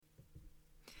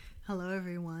Hello,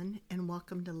 everyone, and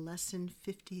welcome to Lesson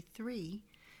 53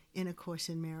 in A Course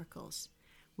in Miracles.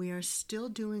 We are still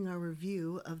doing our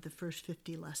review of the first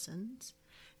 50 lessons,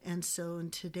 and so in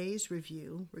today's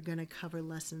review, we're going to cover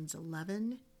lessons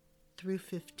 11 through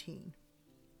 15.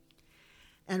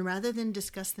 And rather than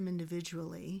discuss them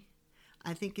individually,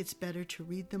 I think it's better to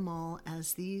read them all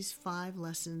as these 5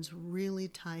 lessons really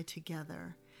tie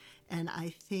together. And I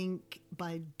think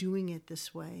by doing it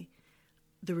this way,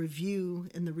 the review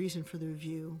and the reason for the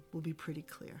review will be pretty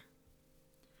clear.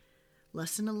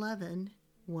 Lesson 11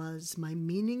 was my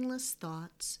meaningless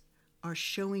thoughts are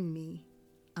showing me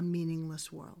a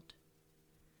meaningless world.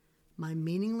 My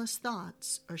meaningless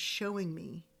thoughts are showing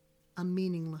me a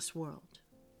meaningless world.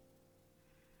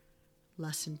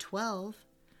 Lesson 12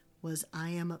 was I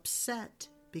am upset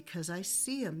because I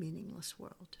see a meaningless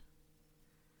world.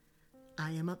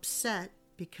 I am upset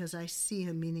because I see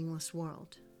a meaningless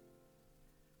world.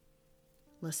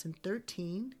 Lesson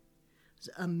 13 is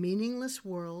a meaningless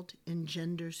world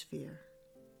engenders fear.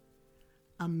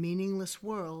 A meaningless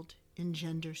world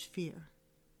engenders fear.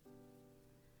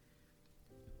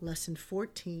 Lesson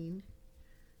 14,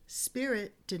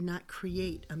 Spirit did not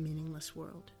create a meaningless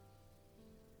world.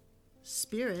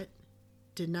 Spirit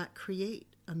did not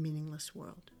create a meaningless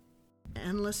world.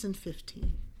 And Lesson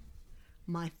 15,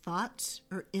 my thoughts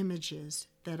are images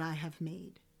that I have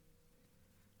made.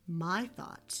 My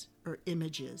thoughts are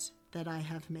images that I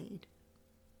have made.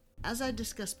 As I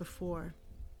discussed before,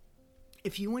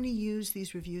 if you want to use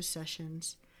these review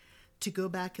sessions to go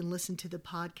back and listen to the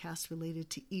podcast related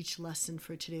to each lesson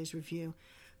for today's review,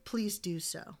 please do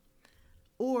so.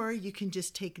 Or you can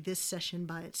just take this session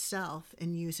by itself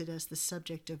and use it as the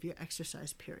subject of your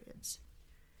exercise periods.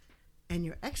 And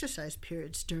your exercise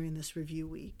periods during this review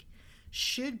week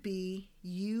should be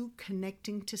you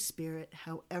connecting to Spirit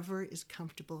however is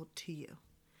comfortable to you.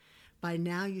 By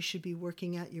now, you should be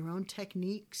working out your own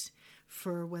techniques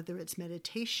for whether it's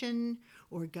meditation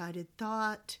or guided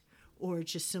thought or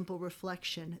just simple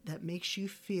reflection that makes you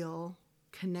feel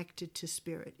connected to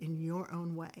Spirit in your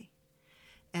own way.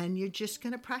 And you're just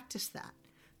going to practice that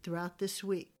throughout this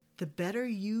week. The better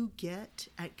you get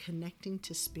at connecting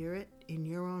to Spirit in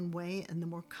your own way and the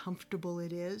more comfortable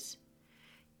it is,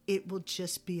 it will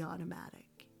just be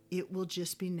automatic. It will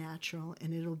just be natural,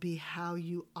 and it'll be how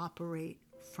you operate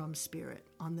from Spirit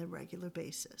on the regular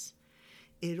basis.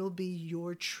 It'll be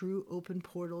your true open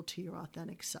portal to your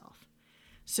authentic self.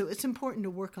 So it's important to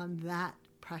work on that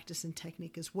practice and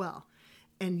technique as well.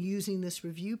 And using this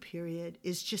review period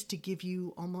is just to give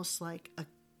you almost like a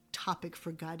topic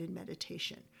for guided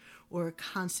meditation or a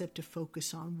concept to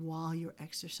focus on while you're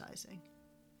exercising.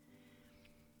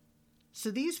 So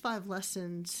these 5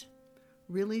 lessons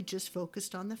really just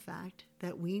focused on the fact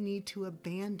that we need to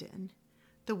abandon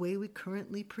the way we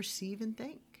currently perceive and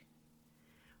think.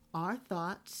 Our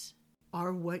thoughts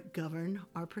are what govern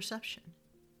our perception.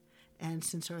 And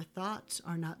since our thoughts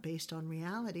are not based on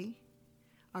reality,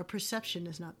 our perception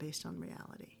is not based on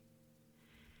reality.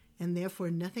 And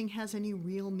therefore, nothing has any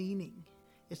real meaning.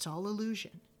 It's all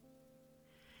illusion.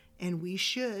 And we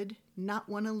should not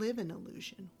want to live in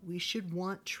illusion. We should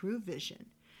want true vision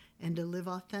and to live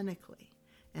authentically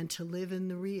and to live in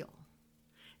the real.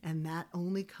 And that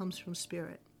only comes from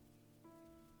Spirit.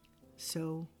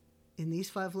 So in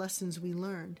these 5 lessons, we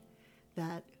learned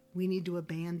that we need to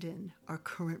abandon our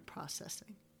current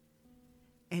processing.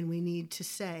 And we need to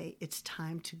say, it's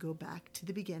time to go back to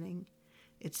the beginning.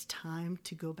 It's time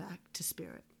to go back to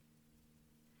Spirit.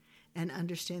 And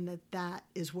understand that that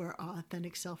is where our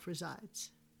authentic self resides.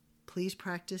 Please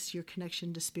practice your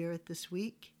connection to Spirit this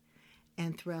week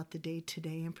and throughout the day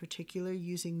today in particular,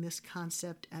 using this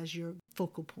concept as your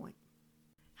focal point.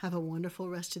 Have a wonderful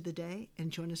rest of the day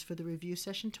and join us for the review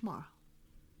session tomorrow.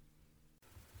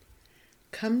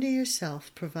 Come to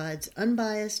Yourself provides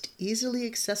unbiased, easily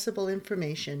accessible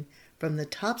information from the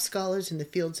top scholars in the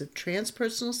fields of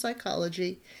transpersonal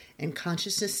psychology and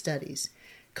consciousness studies,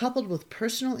 coupled with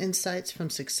personal insights from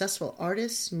successful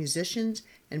artists, musicians,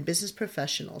 and business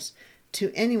professionals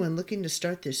to anyone looking to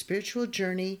start their spiritual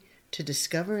journey to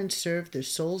discover and serve their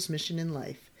soul's mission in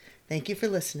life. Thank you for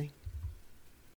listening.